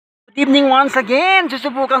Evening once again.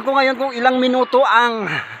 Susubukan ko ngayon kung ilang minuto ang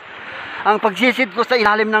pagsisid ko sa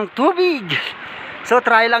ilalim ng tubig. So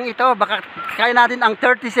try lang ito. Baka kaya natin ang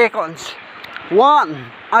 30 seconds.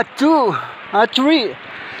 1, 2,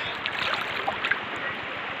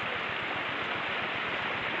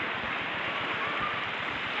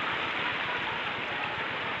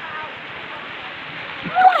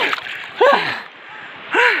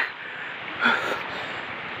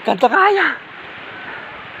 Kanto kaya.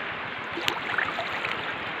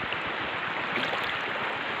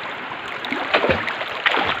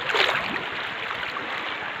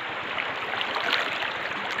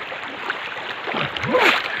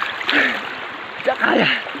 Kanto kaya.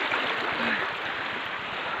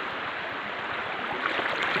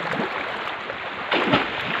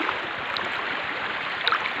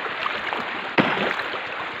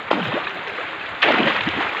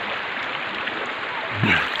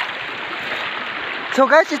 So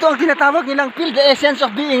guys, ito ang tinatawag nilang feel the essence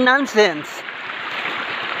of being nonsense.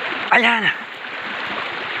 Ayan.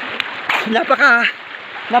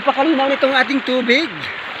 Napakalinaw nitong ating tubig.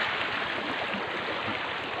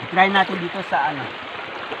 Try natin dito sa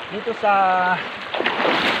dito sa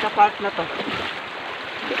part na to.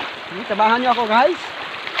 Sabahan niyo ako guys.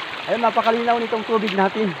 Ayun, napakalinaw nitong tubig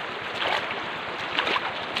natin.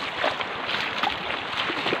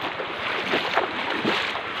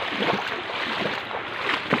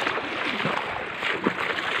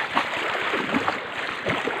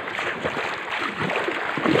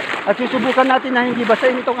 At susubukan natin na hindi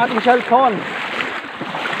basahin itong ating cellphone.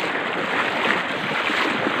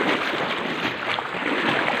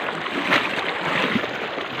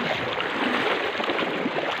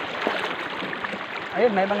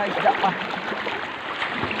 Ayun, may mga isda pa.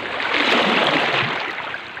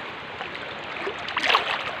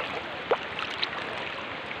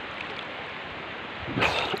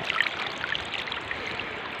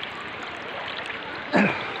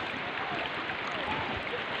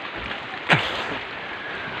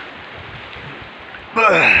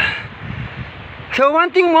 So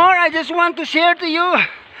one thing more, I just want to share to you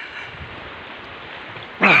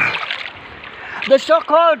the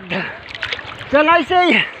so-called, shall I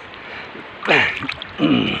say,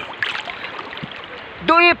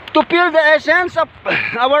 to feel the essence of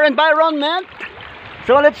our environment.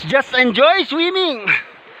 So let's just enjoy swimming.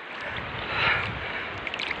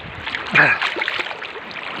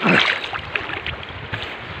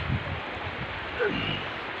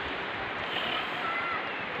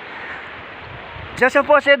 So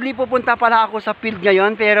supposedly pupunta pala ako sa field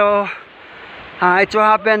ngayon, pero it so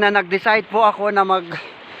happen na nag-decide po ako na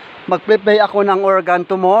mag-play ako ng organ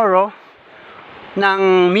tomorrow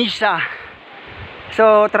ng misa.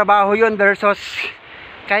 So trabaho yun versus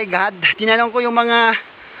kay God. Tinanong ko yung mga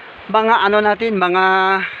natin,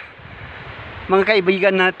 mga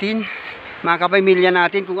kaibigan natin, mga kapamilya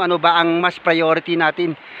natin, kung ano ba ang mas priority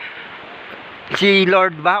natin, si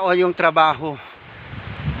Lord ba o yung trabaho.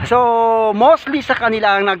 So mostly sa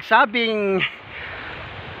kanila ang nagsabing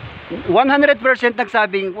 100%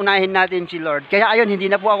 nagsabing unahin natin si Lord. Kaya ayun, hindi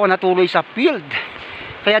na po ako natuloy sa field.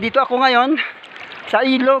 Kaya dito ako ngayon sa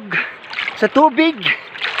ilog, sa tubig,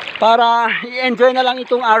 para i-enjoy na lang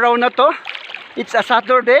itong araw na to. It's a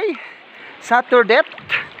Saturday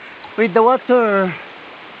with the water.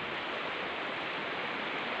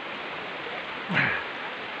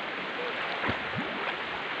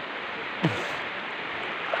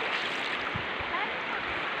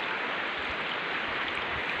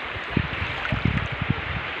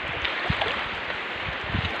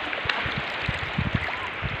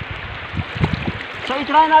 So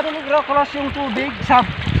i-try natin i-cross yung tubig sa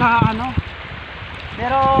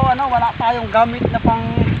pero wala tayong gamit na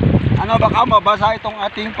pang baka mabasa itong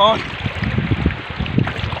ating post.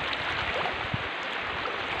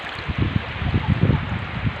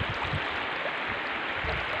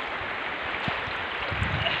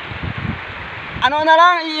 Na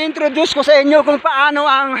lang i-introduce ko sa inyo kung paano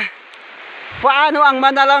ang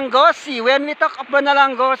manalanggosi. When we talk of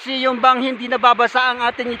manalanggosi, yung bang hindi nababasa ang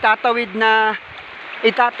ating itatawid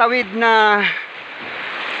na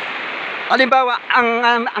halimbawa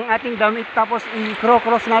ang ating damit, tapos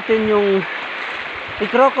i-cross natin yung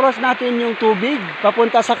tubig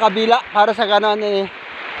papunta sa kabila para sa ganon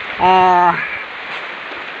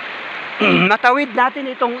matawid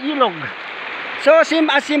natin itong ilog. So as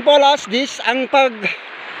simple as this, ang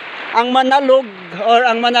manalog or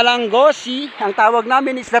ang manalanggosi, ang tawag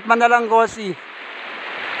namin is that manalanggosi.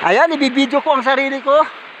 Ayan, ibibidyo ko ang sarili ko.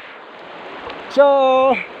 So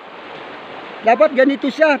dapat ganito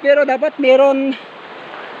siya, pero dapat meron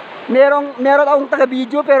akong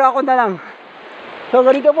taga-video, pero ako na lang. So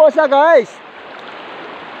ganito po siya guys.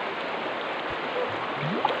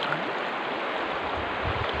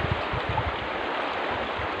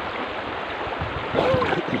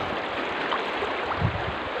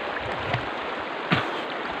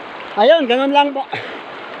 Ayun, ganun lang po.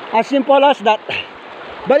 As simple as that.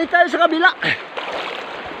 Balik tayo sa kabila.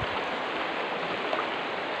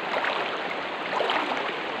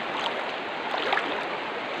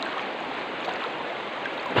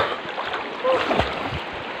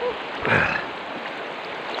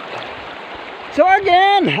 So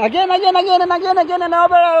again and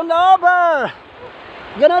over.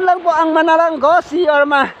 Ganun lang po ang Manalanggosi or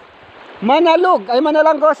Manalug. Ay,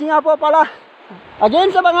 Manalanggosi nga po pala.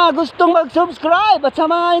 Again, sa mga gustong mag-subscribe at sa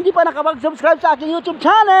mga hindi pa nakapag-subscribe sa aking YouTube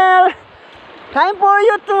channel, time for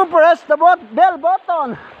you to press the bell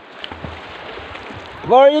button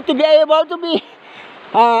for you to be able to be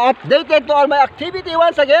updated to all my activity.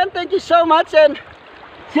 Once again, thank you so much and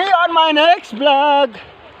see you on my next vlog.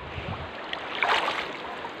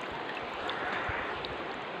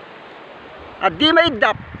 At di may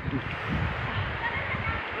dap.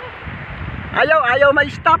 Ayaw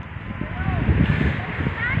may stop.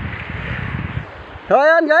 So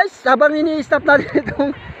ayan guys, habang ini-stop natin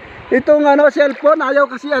itong cellphone, ayaw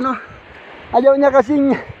niya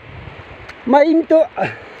kasing mainto.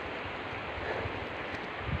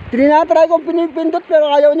 Tinatry kong pinipindot pero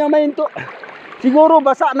ayaw niya mainto. Siguro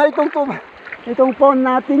basa na itong phone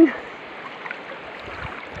natin.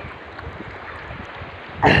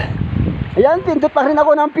 Ayan, pindot pa rin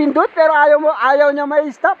ako ng pindot pero ayaw niya may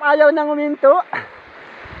stop, ayaw niya uminto.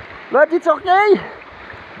 But it's okay.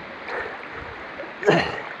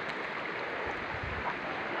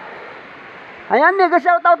 Ayan, mega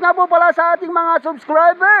shoutout nga po pala sa ating mga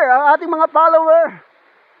subscriber, ating mga follower,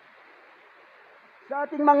 sa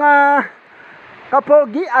ating mga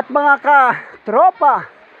kapogi at mga katropa,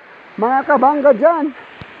 mga kabangga dyan.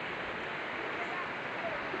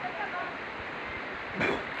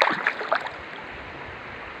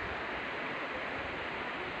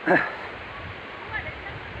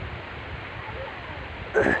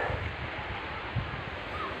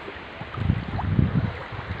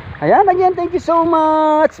 Ayan, again, thank you so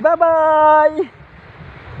much. Bye-bye.